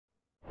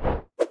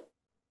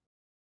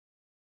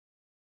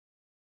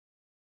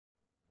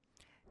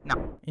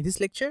Now, in this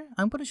lecture,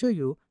 I'm going to show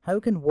you how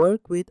you can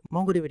work with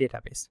MongoDB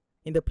database.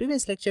 In the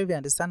previous lecture, we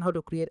understand how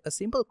to create a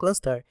simple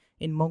cluster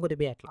in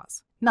MongoDB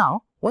Atlas.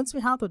 Now, once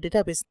we have the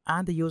database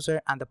and the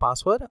user and the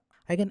password,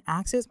 I can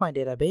access my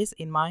database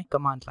in my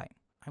command line.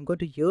 I'm going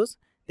to use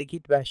the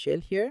git bash shell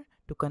here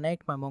to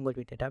connect my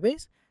MongoDB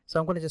database. So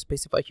I'm going to just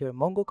specify here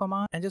Mongo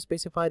command and just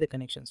specify the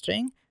connection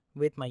string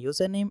with my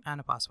username and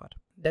a password.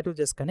 That will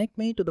just connect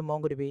me to the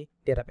MongoDB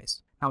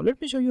database. Now let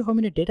me show you how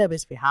many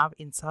database we have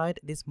inside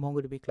this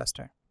MongoDB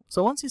cluster.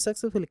 So once you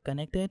successfully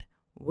connected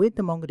with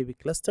the MongoDB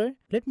cluster,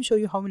 let me show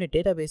you how many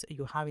database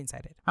you have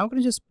inside it. I'm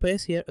going to just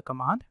press here a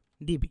command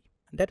db.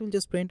 That will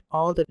just print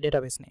all the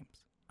database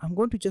names. I'm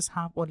going to just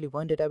have only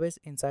one database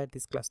inside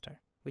this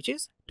cluster, which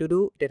is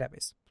to-do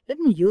database. Let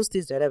me use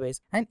this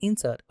database and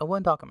insert a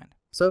one document.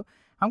 So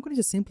I'm going to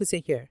just simply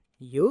say here,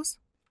 use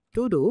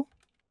to-do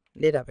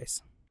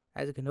database.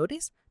 As you can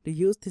notice, to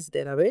use this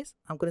database,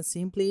 I'm going to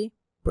simply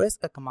press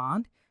a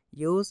command,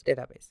 use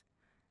database.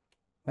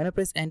 When I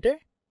press enter,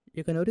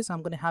 you can notice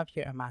I'm going to have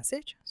here a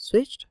message,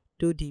 switched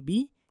to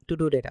DB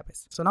to-do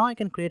database. So now I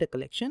can create a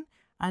collection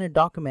and a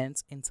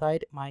documents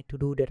inside my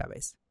to-do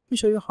database. Let me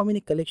show you how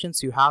many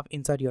collections you have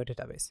inside your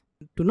database.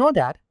 To know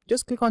that,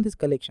 just click on these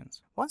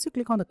collections. Once you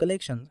click on the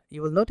collections,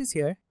 you will notice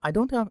here, I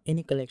don't have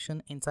any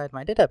collection inside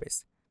my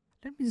database.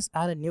 Let me just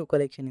add a new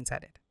collection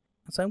inside it.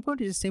 So I'm going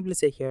to just simply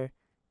say here,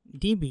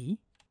 DB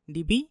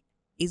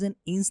is an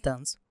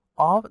instance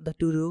of the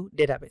to-do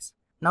database.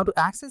 Now to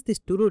access this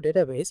to-do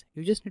database,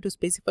 you just need to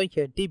specify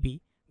here DB,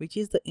 which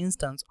is the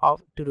instance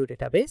of to-do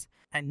database.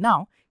 And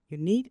now you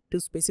need to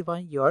specify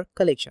your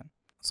collection.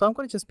 So I'm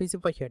going to just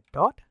specify here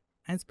dot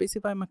and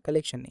specify my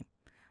collection name.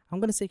 I'm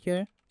going to say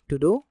here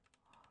to-do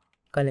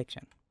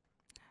collection.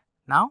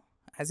 Now,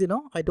 as you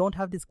know, I don't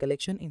have this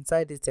collection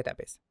inside this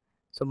database.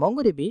 So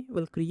MongoDB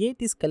will create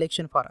this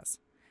collection for us.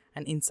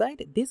 And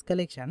inside this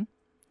collection,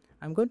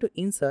 I'm going to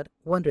insert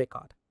one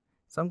record.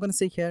 So I'm going to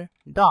say here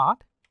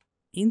dot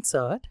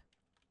insert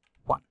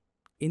one.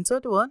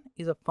 Insert one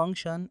is a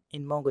function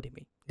in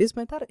MongoDB. This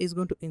method is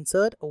going to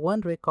insert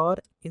one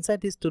record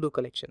inside this to-do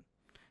collection.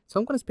 So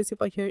I'm going to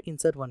specify here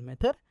insert one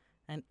method,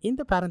 and in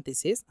the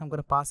parentheses, I'm going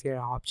to pass here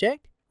an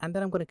object, and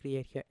then I'm going to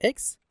create here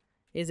x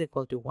is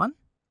equal to 1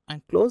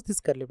 and close this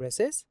curly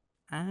braces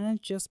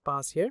and just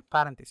pass here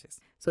parentheses.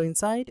 So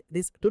inside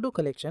this to-do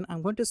collection,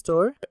 I'm going to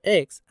store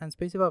x and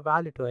specify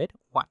value to it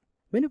 1.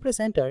 When you press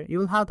enter, you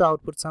will have the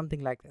output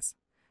something like this.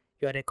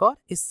 Your record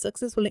is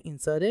successfully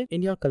inserted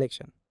in your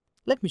collection.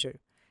 Let me show you.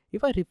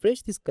 If I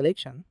refresh this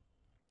collection,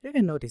 you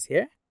can notice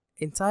here,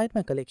 inside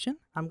my collection,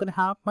 I'm going to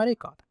have my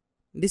record.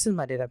 This is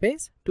my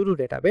database, to-do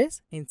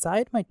database.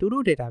 Inside my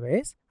to-do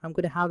database, I'm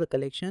going to have the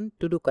collection,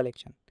 to-do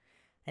collection.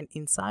 And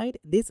inside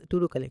this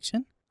to-do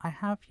collection, I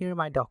have here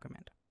my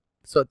document.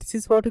 So this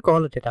is what we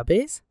call a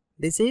database.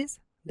 This is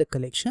the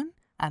collection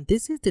and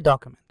this is the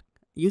document.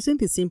 Using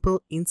the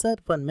simple insert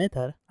one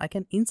method, I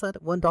can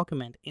insert one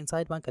document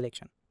inside my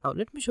collection. Now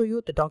let me show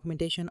you the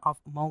documentation of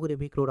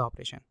MongoDB CRUD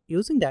operation.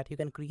 Using that, you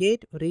can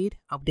create, read,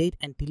 update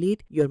and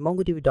delete your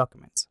MongoDB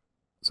documents.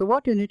 So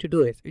what you need to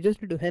do is, you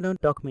just need to head on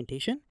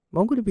documentation.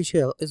 MongoDB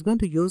shell is going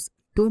to use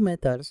two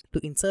methods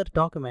to insert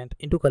document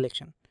into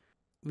collection.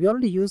 We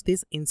already used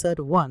this insert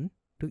one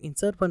to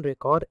insert one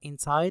record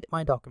inside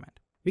my document.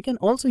 We can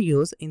also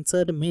use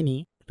insert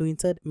many to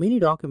insert many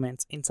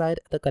documents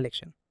inside the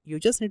collection. You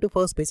just need to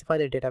first specify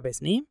the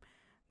database name,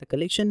 the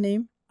collection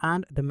name,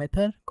 and the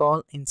method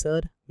called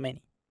insert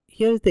many.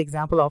 Here is the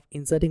example of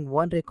inserting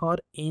one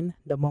record in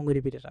the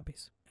MongoDB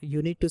database.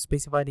 You need to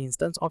specify the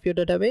instance of your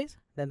database,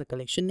 then the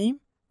collection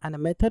name, and a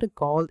method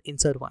called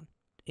insert one.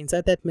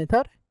 Inside that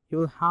method, you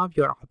will have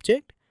your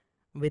object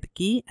with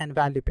key and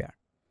value pair.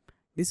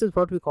 This is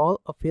what we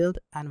call a field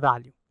and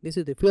value. This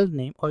is the field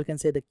name, or you can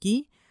say the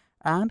key,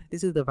 and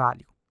this is the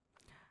value.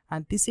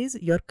 And this is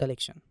your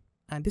collection.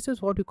 And this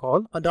is what we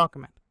call a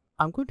document.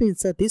 I'm going to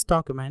insert this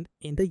document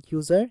in the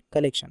user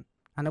collection.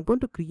 And I'm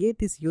going to create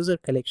this user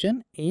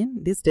collection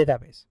in this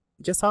database.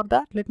 Just for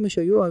that, let me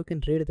show you how you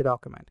can read the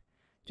document.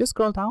 Just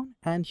scroll down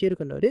and here you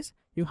can notice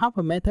you have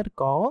a method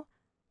called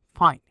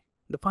find.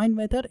 The find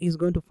method is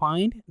going to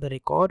find the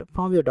record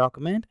from your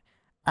document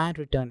and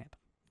return it.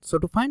 So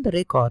to find the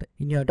record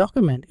in your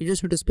document, you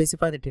just need to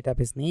specify the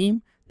database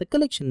name, the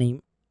collection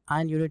name,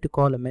 and you need to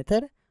call a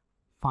method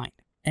find.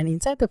 And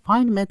inside the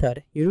find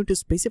method, you need to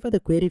specify the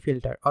query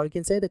filter, or you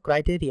can say the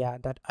criteria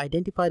that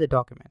identify the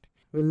document.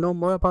 We'll know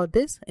more about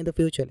this in the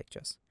future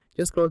lectures.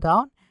 Just scroll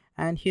down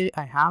and here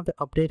I have the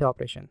update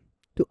operation.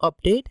 To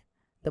update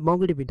the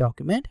MongoDB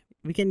document,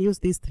 we can use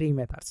these three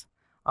methods: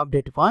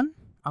 update one,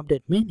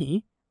 update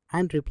many,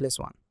 and replace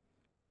one.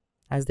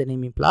 As the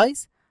name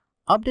implies,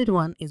 update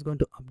one is going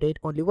to update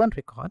only one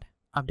record,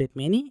 update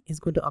many is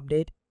going to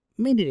update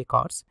many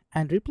records,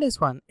 and replace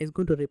one is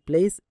going to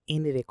replace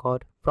any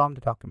record from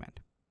the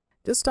document.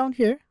 Just down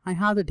here, I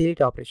have the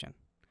delete operation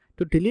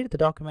to delete the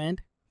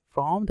document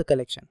from the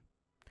collection.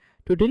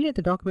 To delete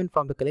the document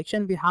from the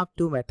collection, we have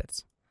two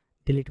methods,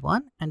 delete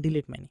one and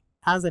delete many.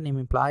 As the name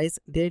implies,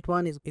 delete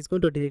one is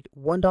going to delete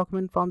one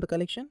document from the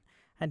collection,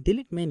 and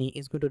delete many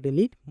is going to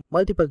delete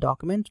multiple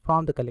documents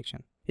from the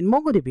collection. In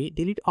MongoDB,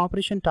 delete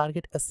operation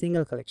target a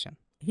single collection.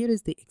 Here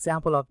is the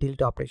example of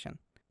delete operation.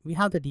 We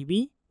have the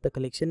DB, the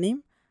collection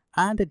name,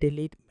 and the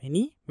delete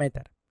many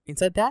method.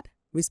 Inside that,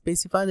 we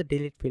specify the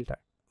delete filter.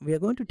 We are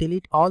going to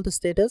delete all the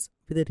status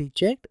with a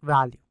reject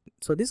value.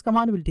 So this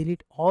command will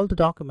delete all the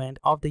document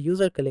of the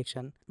user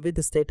collection with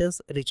the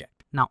status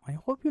reject. Now, I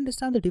hope you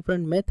understand the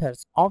different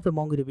methods of the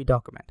MongoDB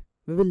document.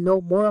 We will know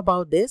more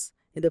about this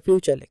in the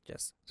future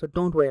lectures, so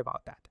don't worry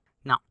about that.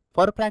 Now,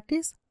 for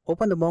practice,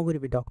 open the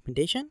MongoDB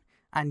documentation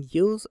and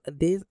use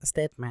this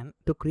statement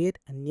to create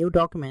a new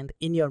document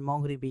in your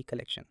MongoDB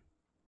collection.